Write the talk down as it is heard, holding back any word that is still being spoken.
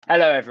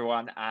Hello,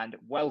 everyone, and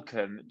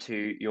welcome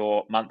to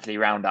your monthly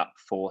roundup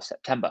for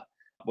September.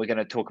 We're going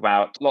to talk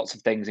about lots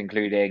of things,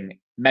 including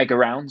mega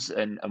rounds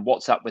and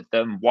what's up with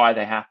them, why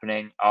they're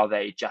happening, are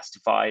they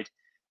justified?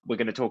 We're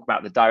going to talk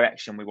about the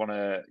direction we want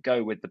to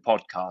go with the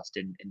podcast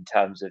in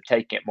terms of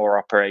taking it more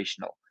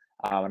operational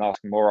and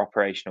asking more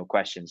operational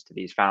questions to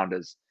these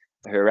founders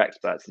who are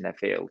experts in their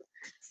field.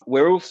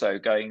 We're also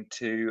going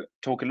to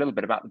talk a little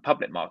bit about the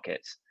public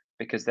markets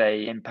because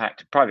they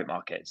impact private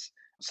markets.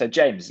 So,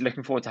 James,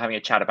 looking forward to having a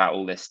chat about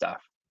all this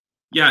stuff.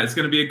 Yeah, it's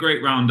going to be a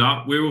great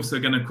roundup. We're also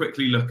going to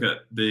quickly look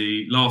at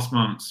the last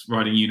month's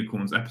Riding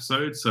Unicorns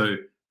episode. So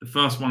the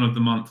first one of the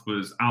month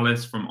was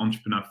Alice from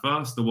Entrepreneur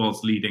First, the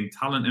world's leading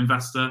talent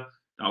investor.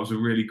 That was a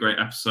really great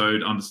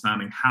episode,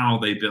 understanding how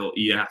they built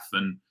EF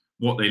and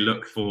what they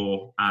look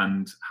for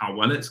and how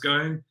well it's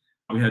going.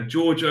 We had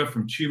Georgia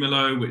from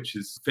Tumalo, which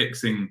is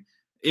fixing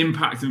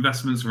impact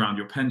investments around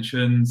your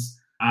pensions.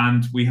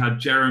 And we had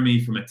Jeremy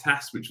from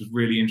Attest, which was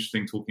really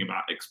interesting, talking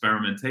about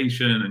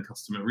experimentation and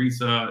customer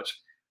research.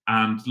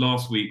 And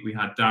last week we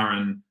had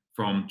Darren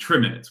from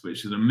Trimit,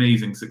 which is an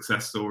amazing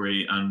success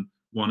story and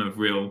one of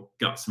real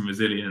guts and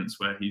resilience,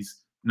 where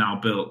he's now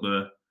built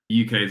the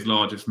UK's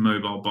largest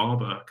mobile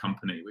barber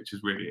company, which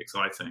is really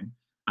exciting.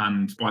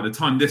 And by the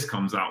time this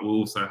comes out, we'll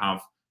also have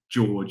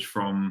George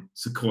from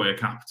Sequoia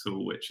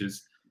Capital, which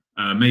is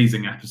an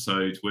amazing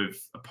episode with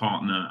a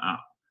partner at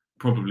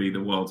probably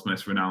the world's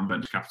most renowned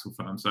venture capital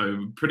firm.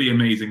 So pretty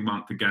amazing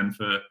month again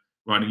for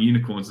Riding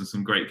Unicorns and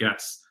some great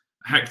guests.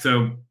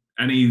 Hector,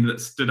 any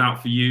that stood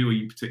out for you or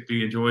you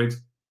particularly enjoyed?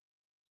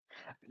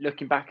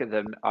 Looking back at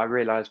them, I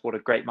realised what a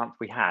great month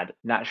we had.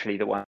 Naturally,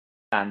 the one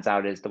that stands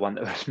out is the one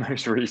that was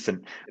most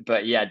recent.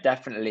 But yeah,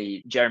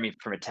 definitely Jeremy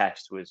from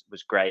Attest was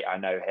great. I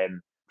know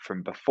him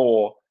from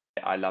before.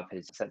 I love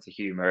his sense of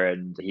humor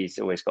and he's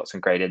always got some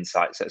great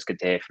insights. So it's good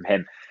to hear from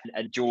him.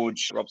 And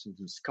George Robson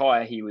from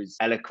Sequoia, he was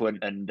eloquent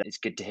and it's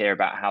good to hear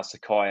about how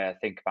Sequoia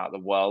think about the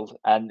world.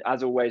 And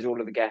as always,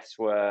 all of the guests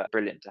were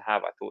brilliant to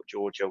have. I thought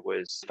Georgia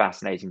was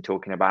fascinating,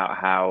 talking about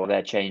how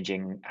they're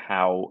changing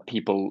how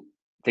people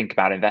think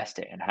about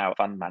investing and how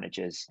fund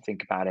managers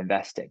think about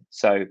investing.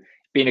 So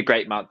been a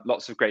great month,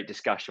 lots of great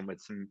discussion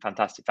with some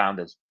fantastic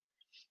founders.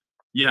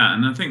 Yeah,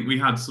 and I think we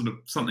had sort of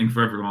something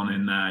for everyone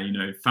in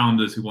there,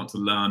 founders who want to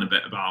learn a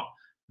bit about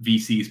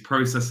VC's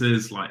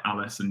processes like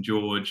Alice and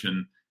George,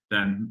 and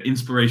then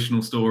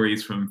inspirational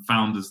stories from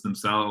founders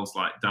themselves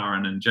like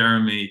Darren and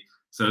Jeremy.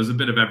 So there's a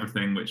bit of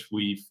everything which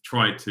we've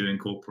tried to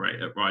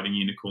incorporate at Riding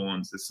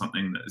Unicorns as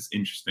something that is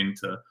interesting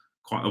to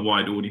quite a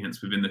wide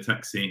audience within the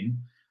tech scene.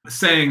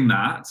 Saying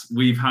that,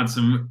 we've had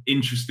some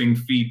interesting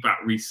feedback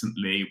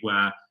recently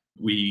where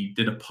we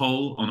did a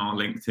poll on our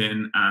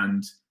LinkedIn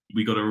and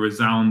we got a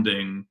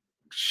resounding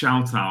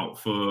shout out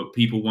for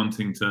people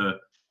wanting to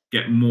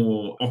get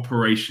more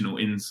operational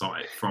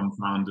insight from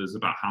founders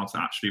about how to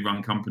actually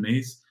run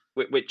companies.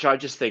 Which I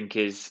just think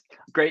is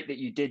great that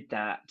you did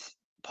that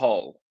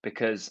poll,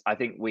 because I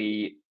think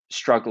we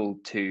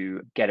struggled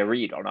to get a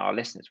read on our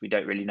listeners. We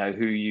don't really know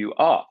who you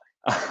are.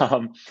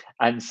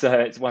 And so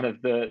it's one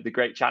of the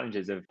great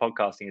challenges of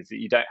podcasting is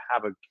that you don't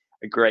have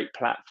a great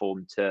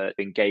platform to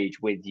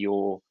engage with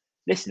your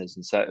listeners.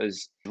 And so it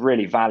was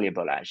really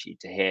valuable actually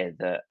to hear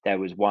that there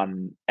was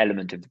one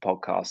element of the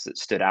podcast that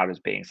stood out as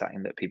being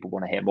something that people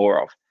want to hear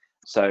more of.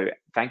 So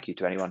thank you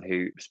to anyone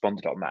who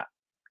responded on that.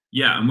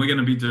 Yeah, and we're going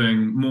to be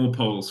doing more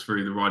polls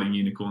through the Riding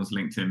Unicorns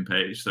LinkedIn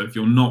page. So if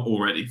you're not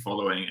already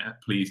following it,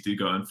 please do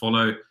go and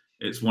follow.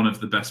 It's one of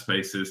the best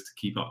places to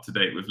keep up to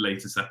date with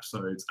latest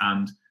episodes,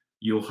 and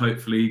you'll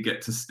hopefully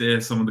get to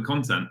steer some of the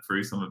content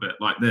through some of it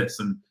like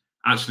this. And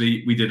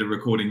actually, we did a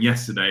recording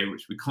yesterday,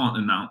 which we can't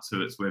announce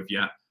who it's with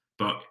yet,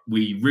 but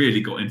we really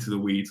got into the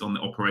weeds on the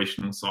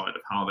operational side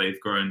of how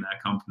they've grown their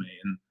company.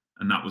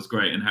 And that was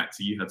great. And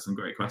Hector, you had some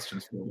great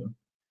questions for them.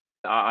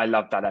 I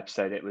loved that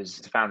episode. It was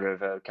the founder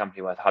of a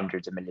company worth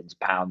hundreds of millions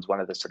of pounds, one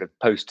of the sort of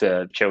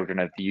poster children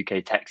of the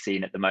UK tech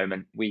scene at the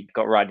moment. We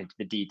got right into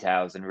the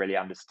details and really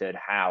understood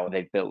how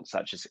they've built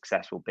such a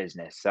successful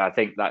business. So I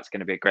think that's going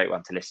to be a great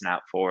one to listen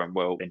out for, and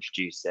we'll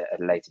introduce it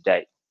at a later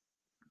date.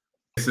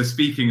 So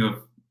speaking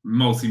of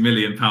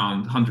multi-million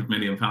pound, £100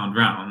 million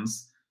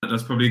rounds,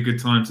 that's probably a good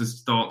time to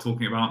start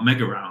talking about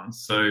mega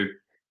rounds. So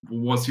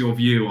what's your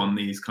view on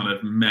these kind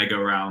of mega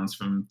rounds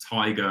from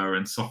Tiger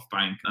and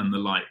SoftBank and the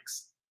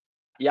likes?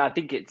 Yeah, I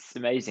think it's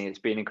amazing. It's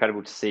been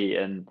incredible to see.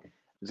 And it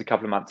was a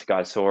couple of months ago,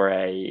 I saw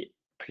pretty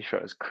sure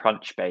it was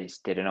Crunchbase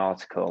did an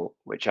article,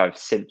 which I've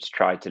since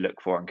tried to look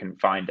for and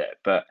couldn't find it,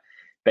 but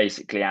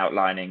basically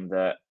outlining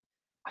that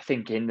I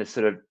think in the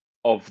sort of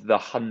the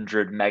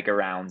 100 mega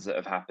rounds that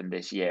have happened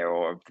this year,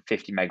 or the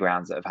 50 mega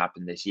rounds that have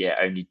happened this year,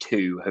 only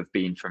 2 have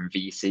been from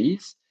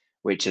VCs,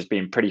 which has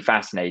been pretty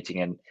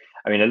fascinating. And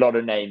I mean, a lot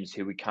of names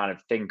who we kind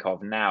of think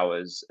of now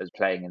as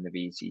playing in the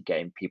VC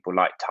game, people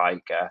like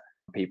Tiger,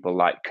 people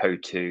like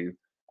Coatue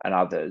and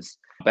others.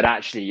 But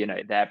actually,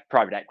 they're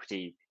private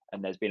equity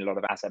and there's been a lot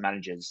of asset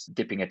managers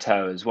dipping a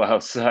toe as well.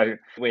 So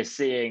we're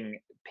seeing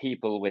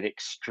people with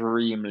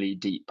extremely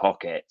deep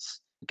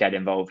pockets get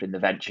involved in the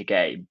venture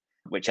game,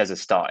 which as a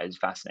start is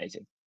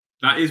fascinating.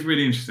 That is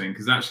really interesting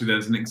because actually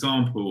there's an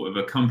example of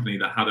a company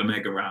that had a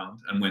mega round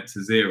and went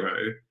to zero,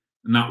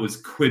 and that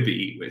was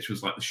Quibi, which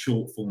was like the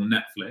short form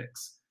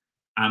Netflix.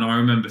 And I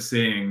remember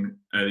seeing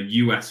a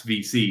US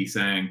VC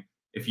saying,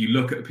 if you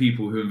look at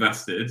people who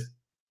invested,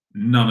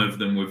 none of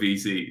them were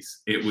VCs.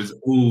 It was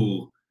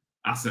all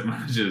asset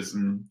managers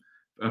and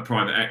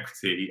private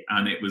equity,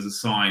 and it was a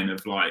sign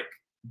of like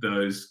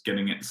those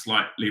getting it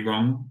slightly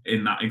wrong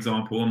in that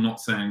example. I'm not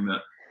saying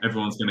that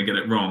everyone's going to get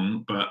it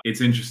wrong, but it's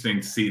interesting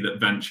to see that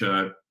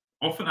venture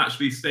often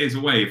actually stays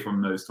away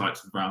from those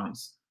types of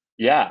rounds.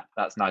 Yeah,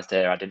 that's nice to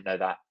hear. I didn't know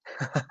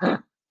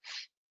that.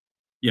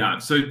 Yeah.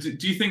 So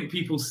do you think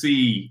people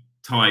see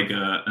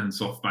Tiger and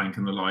SoftBank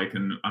and the like,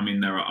 and I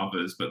mean, there are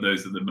others, but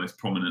those are the most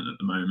prominent at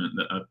the moment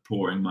that are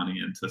pouring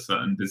money into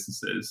certain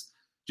businesses.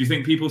 Do you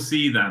think people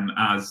see them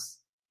as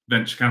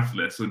venture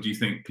capitalists, or do you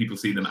think people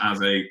see them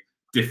as a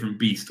different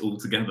beast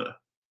altogether?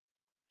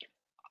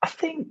 I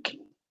think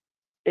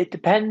it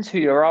depends who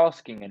you're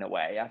asking in a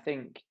way. I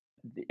think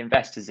the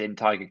investors in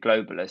Tiger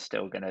Global are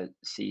still going to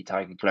see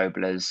Tiger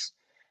Global as,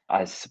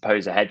 I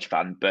suppose, a hedge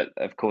fund, but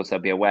of course they'll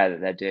be aware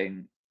that they're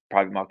doing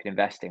private market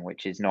investing,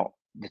 which is not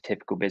the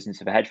typical business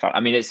of a hedge fund.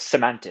 I mean, it's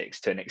semantics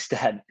to an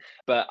extent,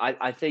 but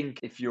I think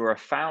if you're a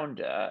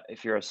founder,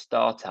 if you're a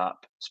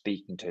startup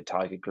speaking to a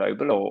Tiger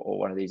Global or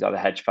one of these other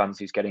hedge funds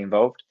who's getting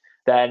involved,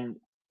 then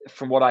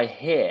from what I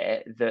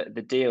hear,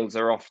 the deals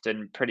are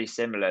often pretty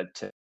similar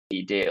to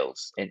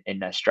deals in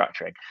their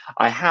structuring.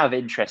 I have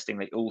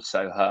interestingly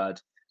also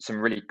heard some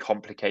really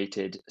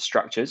complicated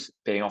structures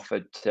being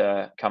offered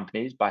to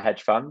companies by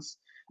hedge funds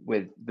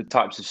with the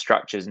types of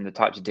structures and the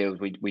types of deals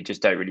we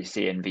just don't really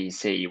see in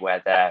VC,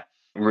 where they're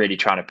really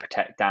trying to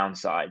protect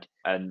downside.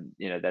 And,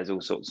 there's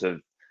all sorts of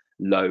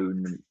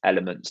loan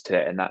elements to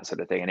it and that sort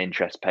of thing, and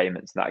interest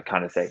payments and that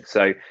kind of thing.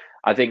 So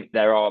I think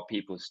there are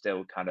people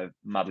still kind of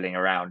muddling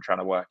around trying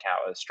to work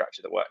out a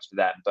structure that works for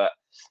them. But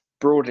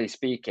broadly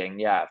speaking,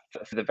 yeah,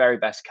 for the very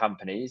best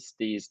companies,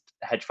 these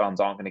hedge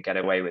funds aren't going to get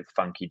away with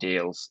funky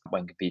deals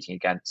when competing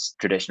against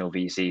traditional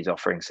VCs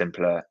offering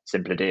simpler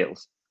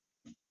deals.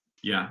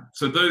 Yeah.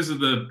 So those are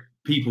the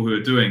people who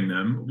are doing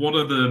them. What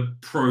are the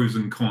pros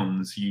and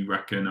cons you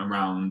reckon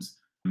around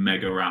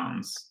mega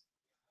rounds?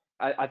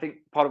 I think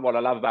part of what I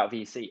love about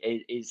VC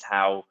is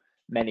how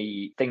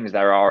many things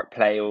there are at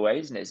play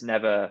always, and it's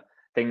never,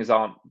 things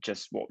aren't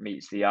just what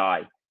meets the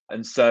eye.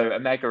 And so a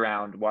mega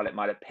round, while it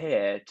might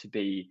appear to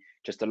be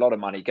just a lot of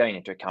money going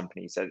into a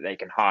company so that they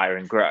can hire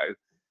and grow,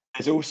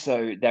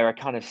 there are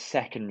kind of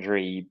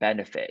secondary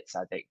benefits,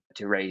 I think,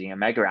 to raising a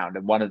mega round.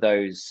 And one of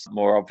those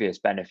more obvious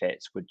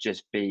benefits would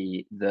just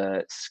be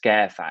the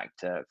scare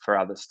factor for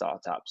other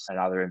startups and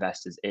other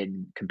investors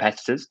in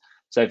competitors.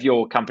 So if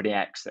you're company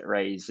X that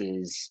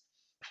raises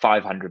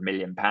 £500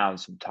 million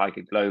from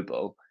Tiger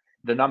Global,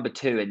 the number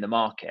two in the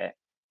market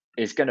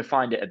is going to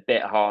find it a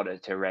bit harder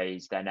to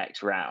raise their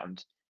next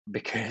round,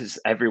 because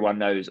everyone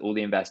knows, all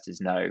the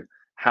investors know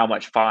how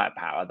much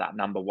firepower that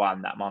number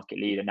one, that market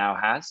leader, now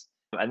has.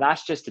 And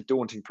that's just a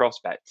daunting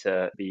prospect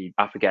to be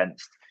up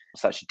against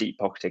such a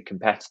deep-pocketed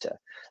competitor.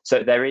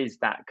 So there is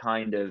that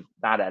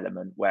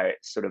element where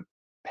it's sort of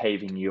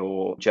paving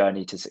your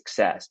journey to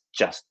success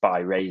just by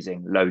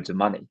raising loads of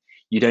money.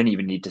 You don't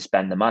even need to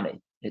spend the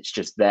money. It's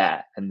just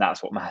there, and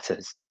that's what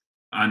matters.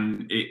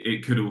 And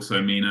it could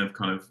also mean a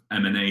kind of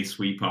M&A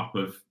sweep up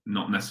of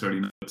not necessarily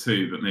number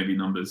two, but maybe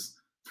numbers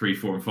 3,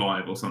 4, and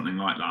 5 or something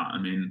like that.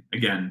 I mean,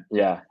 again,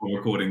 yeah, we're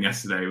recording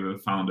yesterday with a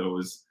founder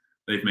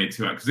they've made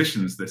 2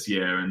 acquisitions this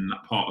year, and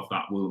part of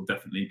that will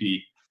definitely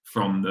be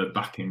from the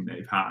backing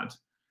they've had.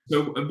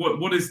 So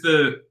what is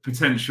the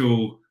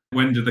potential,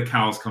 when do the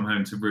cows come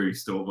home to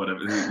roost, or whatever,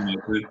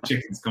 the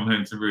chickens come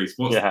home to roost?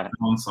 What's the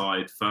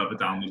downside further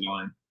down the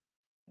line?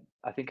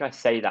 I think I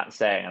say that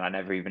saying and I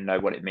never even know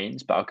what it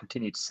means, but I'll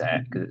continue to say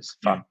it because it's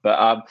fun.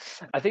 But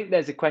I think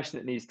there's a question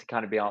that needs to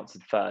kind of be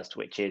answered first,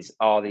 which is,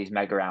 are these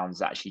mega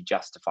rounds actually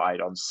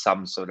justified on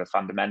some sort of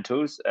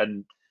fundamentals?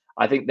 And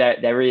I think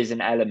there is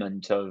an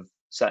element of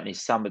certainly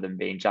some of them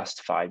being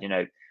justified.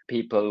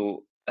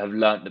 People have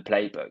learnt the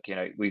playbook.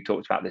 We've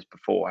talked about this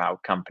before, how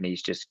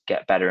companies just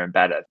get better and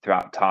better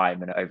throughout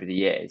time and over the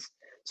years.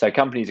 So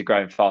companies are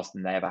growing faster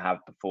than they ever have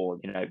before.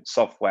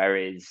 Software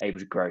is able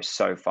to grow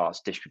so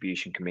fast.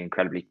 Distribution can be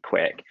incredibly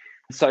quick.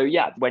 So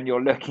yeah, when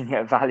you're looking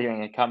at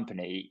valuing a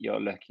company, you're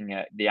looking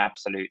at the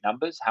absolute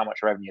numbers, how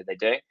much revenue are they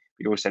doing?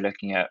 You're also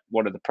looking at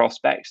what are the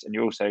prospects, and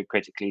you're also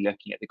critically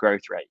looking at the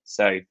growth rate.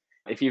 So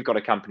if you've got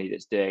a company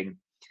that's doing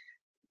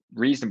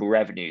reasonable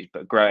revenues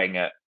but growing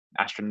at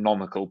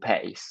astronomical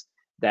pace,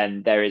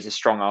 then there is a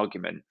strong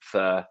argument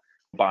for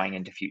buying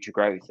into future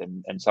growth,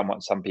 and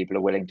some people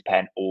are willing to pay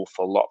an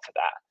awful lot for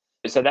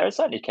that. So there are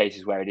certainly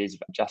cases where it is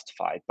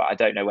justified, but I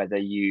don't know whether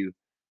you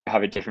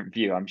have a different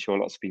view. I'm sure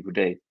lots of people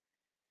do.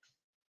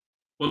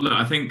 Well, look,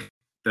 I think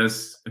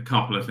there's a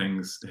couple of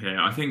things here.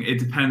 I think it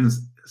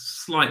depends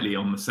slightly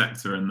on the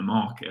sector and the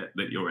market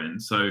that you're in.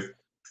 So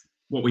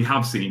what we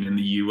have seen in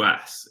the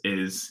US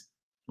is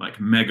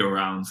like mega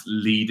rounds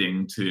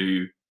leading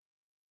to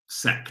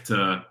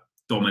sector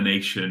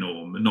domination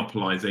or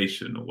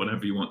monopolization or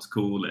whatever you want to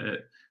call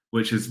it,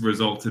 which has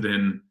resulted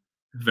in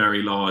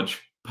very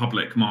large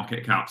public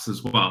market caps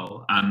as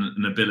well, and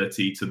an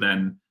ability to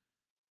then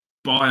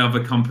buy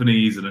other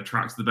companies and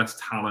attract the best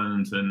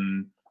talent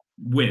and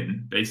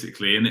win,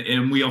 basically.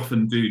 And we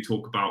often do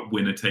talk about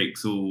winner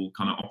takes all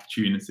kind of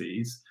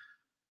opportunities.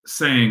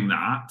 Saying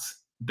that,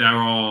 there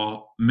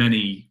are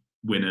many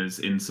winners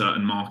in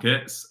certain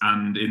markets,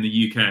 and in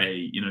the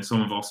UK,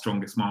 some of our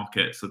strongest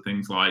markets are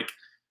things like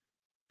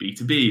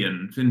B2B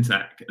and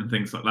fintech and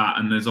things like that,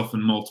 and there's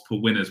often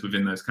multiple winners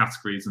within those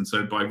categories. And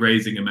so by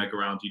raising a mega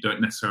round, you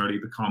don't necessarily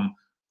become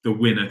the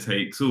winner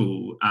takes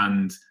all,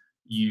 and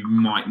you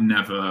might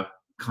never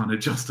kind of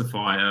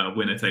justify a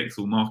winner takes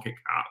all market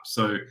cap.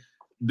 So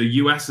the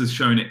US has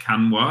shown it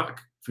can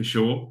work for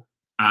sure.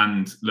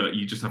 And look,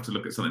 you just have to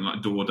look at something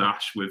like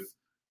DoorDash with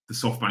the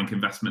SoftBank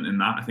investment in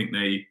that. I think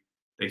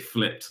they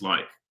flipped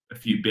like a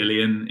few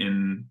billion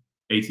in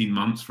 18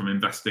 months from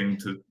investing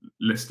to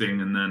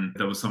listing. And then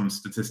there was some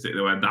statistic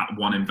where that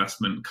one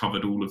investment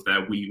covered all of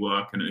their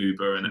WeWork and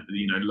Uber and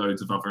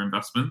loads of other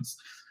investments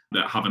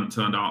that haven't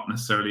turned out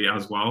necessarily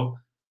as well.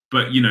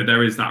 But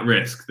there is that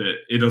risk that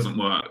it doesn't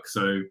work.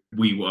 So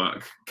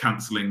WeWork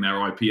cancelling their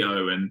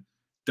IPO and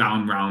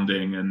down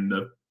rounding, and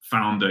the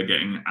founder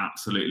getting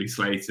absolutely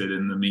slated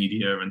in the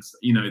media, and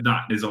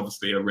that is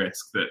obviously a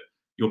risk that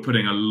you're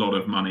putting a lot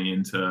of money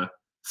into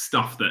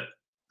stuff that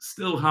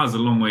still has a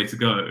long way to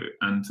go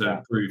and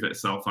to prove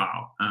itself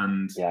out.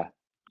 And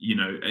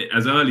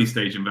as early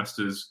stage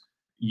investors,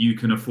 you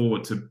can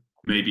afford to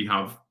maybe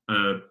have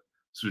a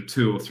sort of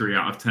 2 or 3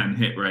 out of 10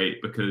 hit rate,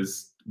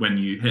 because when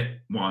you hit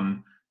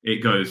one,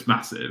 it goes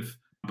massive.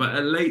 But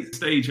at late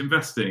stage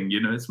investing,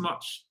 it's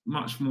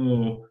much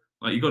more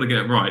like, you got to get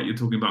it right. You're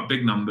talking about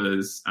big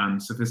numbers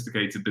and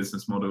sophisticated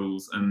business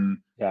models, and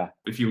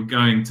if you're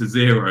going to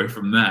zero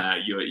from there,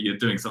 you're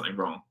doing something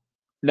wrong.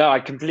 No, I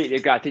completely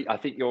agree. I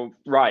think you're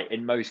right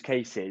in most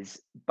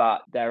cases,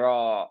 but there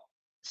are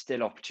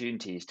still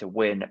opportunities to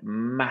win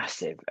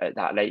massive at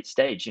that late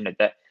stage.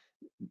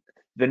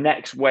 The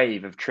next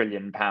wave of $1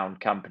 trillion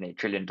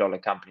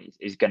companies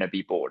is going to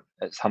be born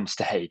at some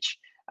stage.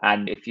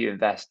 And if you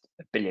invest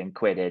 £1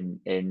 billion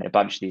in a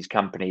bunch of these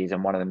companies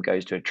and one of them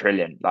goes to $1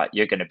 trillion, like,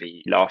 you're going to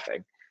be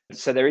laughing.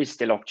 So there is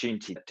still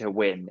opportunity to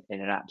win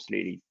in an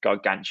absolutely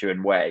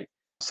gargantuan way.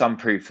 Some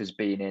proof has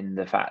been in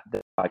the fact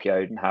that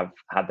IPOs have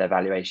had their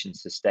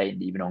valuations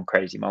sustained even on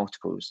crazy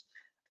multiples.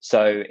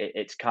 So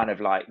it's kind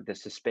of like the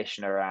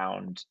suspicion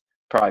around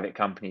private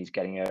companies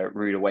getting a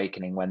rude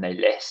awakening when they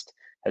list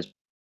has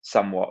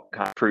somewhat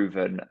kind of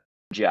proven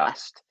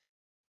just,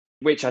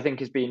 which I think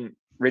has been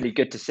really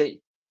good to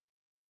see.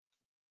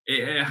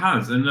 It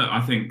has. And look,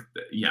 I think,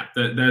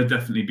 there's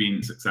definitely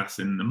been success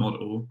in the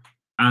model.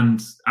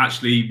 And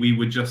actually, we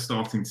were just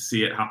starting to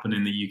see it happen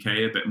in the UK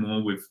a bit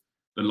more, with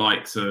the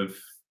likes of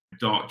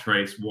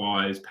Darktrace,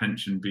 Wise,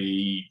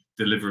 PensionBee,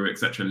 Deliveroo,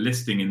 etc.,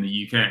 listing in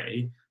the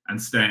UK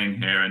and staying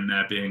here, and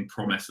there being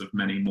promise of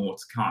many more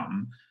to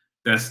come.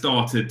 There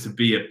started to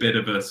be a bit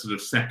of a sort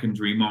of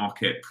secondary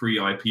market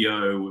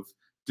pre-IPO of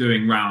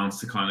doing rounds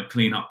to kind of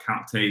clean up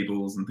cap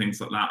tables and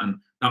things like that. And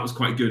that was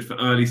quite good for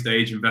early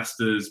stage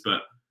investors,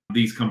 but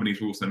these companies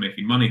were also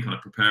making money, kind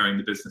of preparing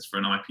the business for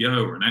an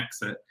IPO or an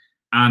exit.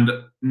 And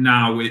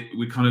now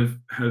we kind of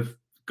have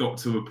got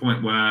to a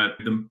point where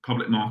the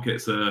public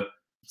markets are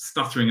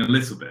stuttering a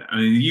little bit. I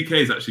mean, the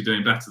UK is actually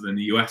doing better than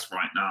the US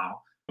right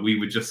now. We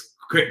were just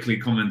quickly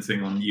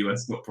commenting on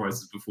US stock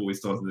prices before we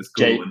started this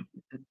call.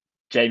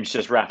 James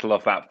just rattled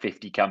off about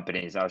 50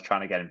 companies. I was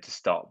trying to get him to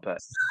stop, but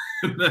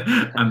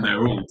and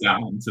they're all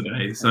down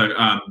today.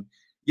 So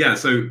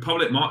so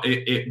public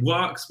market, it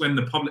works when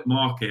the public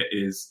market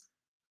is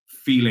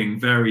feeling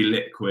very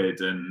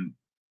liquid and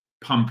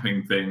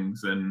pumping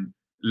things and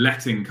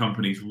letting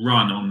companies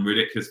run on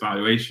ridiculous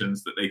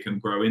valuations that they can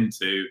grow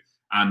into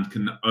and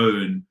can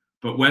own.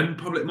 But when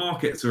public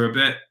markets are a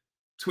bit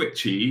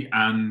twitchy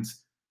and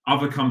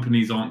other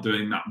companies aren't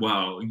doing that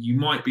well, you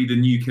might be the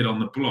new kid on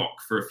the block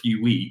for a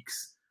few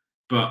weeks,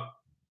 but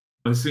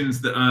as soon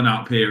as the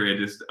earn-out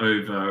period is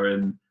over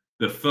and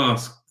the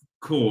first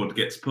cord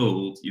gets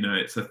pulled,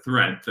 it's a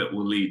thread that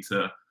will lead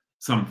to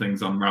some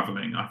things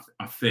unraveling,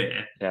 I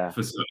fear,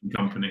 for certain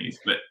companies.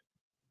 But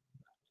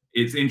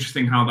it's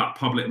interesting how that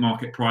public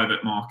market,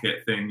 private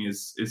market thing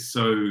is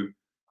so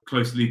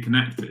closely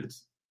connected.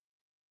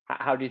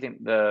 How do you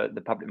think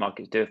the public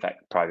markets do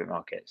affect private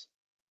markets?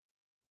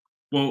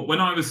 Well,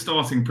 when I was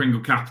starting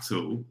Pringle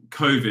Capital,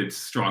 COVID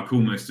struck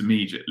almost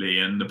immediately,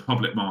 and the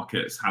public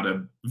markets had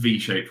a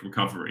V-shaped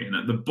recovery. And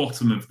at the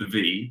bottom of the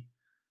V,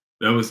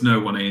 there was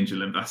no one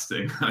angel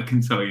investing, I can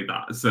tell you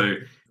that. So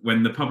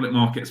when the public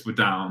markets were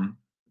down,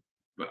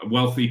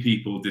 wealthy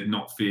people did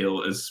not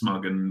feel as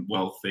smug and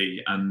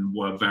wealthy and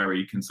were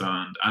very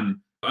concerned. And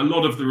a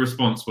lot of the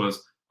response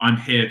was, I'm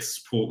here to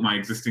support my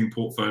existing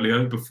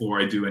portfolio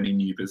before I do any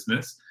new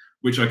business,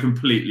 which I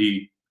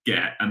completely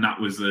get. And that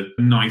was a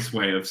nice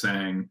way of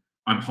saying,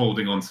 I'm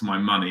holding on to my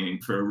money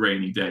for a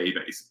rainy day,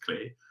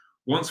 basically.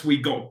 Once we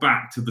got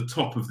back to the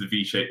top of the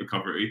V-shaped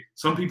recovery,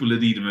 some people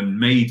had even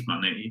made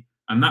money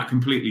And that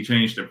completely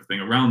changed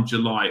everything. Around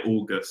July,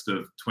 August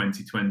of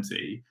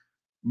 2020,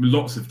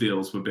 lots of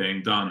deals were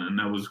being done, and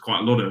there was quite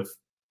a lot of,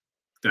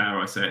 dare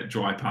I say it,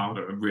 dry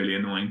powder, a really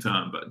annoying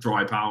term, but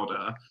dry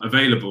powder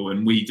available.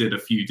 And we did a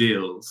few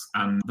deals,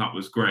 and that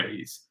was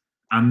great.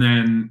 And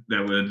then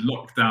there were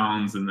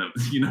lockdowns, and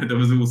there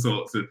was all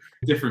sorts of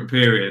different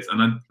periods.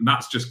 And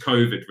that's just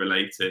COVID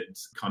related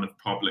kind of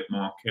public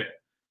market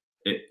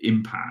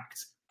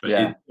impact. But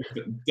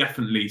it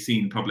definitely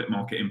seen public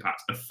market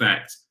impact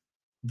affect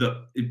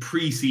the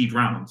pre-seed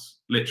rounds,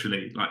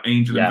 literally, like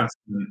angel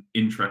investment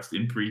interest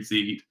in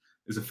pre-seed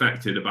is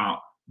affected about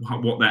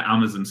what their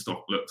Amazon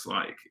stock looks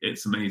like.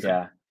 It's amazing.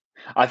 Yeah.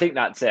 I think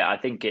that's it. I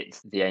think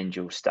it's the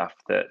angel stuff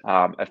that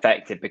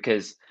affected,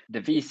 because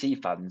the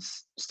VC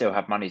funds still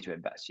have money to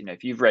invest.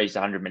 If you've raised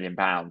 £100 million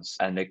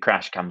and a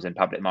crash comes in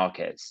public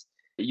markets,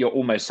 you're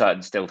almost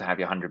certain still to have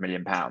your £100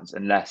 million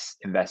unless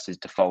investors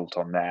default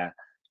on their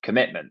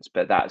commitments.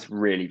 But that's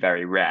really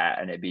very rare,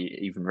 and it'd be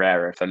even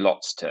rarer for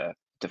lots to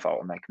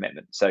default on their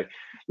commitment. So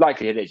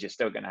likelihood is you're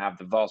still going to have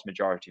the vast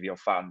majority of your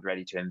fund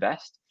ready to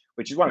invest,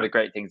 which is one of the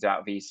great things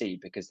about VC,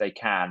 because they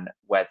can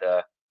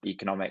weather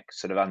economic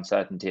sort of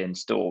uncertainty and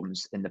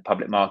storms in the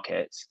public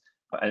markets.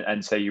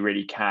 And so you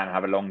really can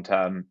have a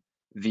long-term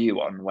view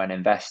on when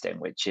investing,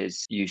 which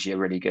is usually a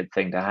really good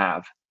thing to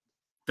have.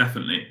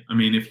 Definitely. I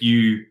mean, if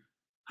you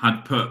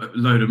had put a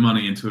load of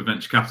money into a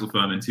venture capital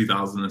firm in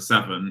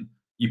 2007,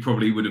 you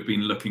probably would have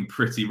been looking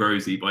pretty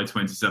rosy by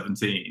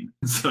 2017.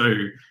 So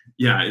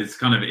yeah, it's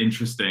kind of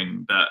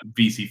interesting that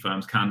VC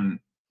firms can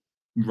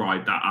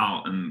ride that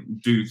out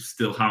and do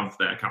still have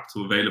their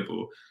capital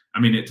available. I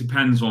mean, it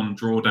depends on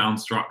drawdown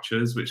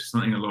structures, which is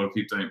something a lot of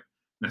people don't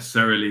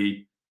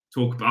necessarily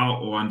talk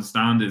about or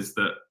understand, is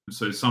that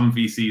so some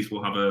VCs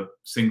will have a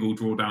single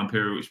drawdown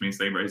period, which means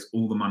they raise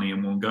all the money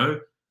in one go,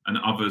 and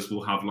others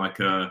will have like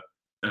a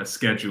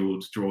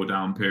scheduled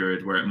drawdown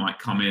period where it might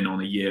come in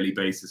on a yearly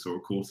basis or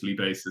a quarterly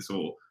basis,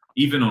 or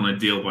even on a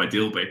deal by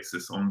deal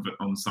basis on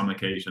some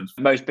occasions.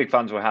 Most big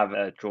funds will have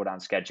a drawdown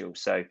schedule.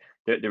 So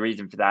the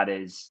reason for that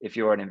is if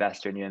you're an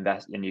investor and you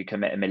invest and you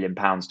commit £1 million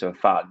to a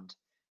fund,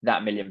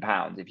 that £1 million,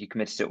 if you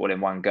committed it all in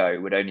one go,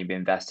 would only be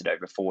invested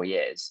over 4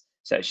 years.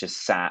 So it's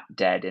just sat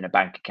dead in a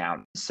bank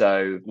account.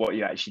 So what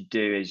you actually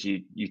do is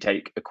you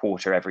take a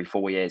quarter every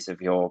 4 years of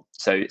your,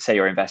 so say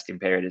your investing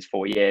period is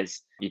 4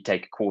 years, you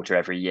take a quarter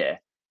every year.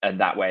 And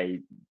that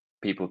way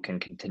people can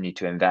continue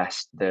to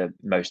invest the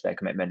most of their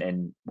commitment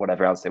in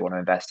whatever else they want to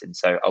invest in.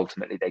 So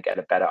ultimately they get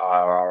a better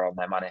IRR on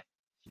their money.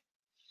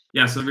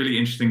 Yeah, it's a really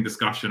interesting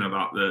discussion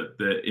about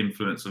the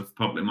influence of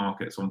public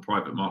markets on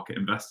private market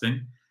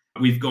investing.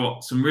 We've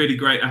got some really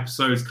great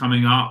episodes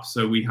coming up.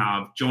 So we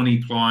have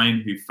Johnny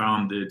Klein, who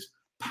founded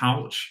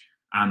Pouch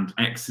and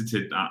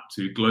exited that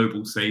to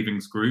Global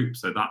Savings Group.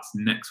 So that's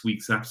next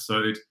week's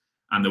episode.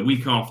 And the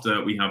week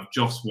after, we have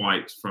Joss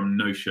White from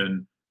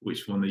Notion,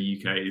 which is one of the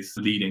UK's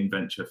leading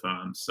venture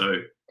firms. So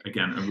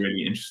again, a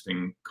really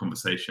interesting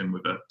conversation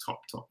with a top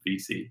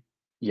VC.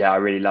 Yeah, I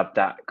really loved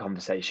that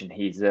conversation.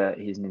 He's an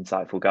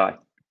insightful guy.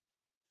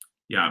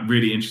 Yeah,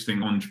 really interesting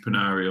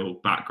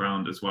entrepreneurial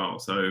background as well.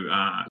 So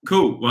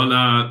cool.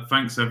 Well,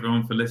 thanks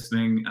everyone for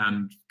listening,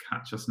 and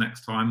catch us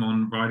next time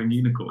on Riding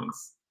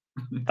Unicorns.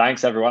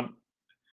 Thanks everyone.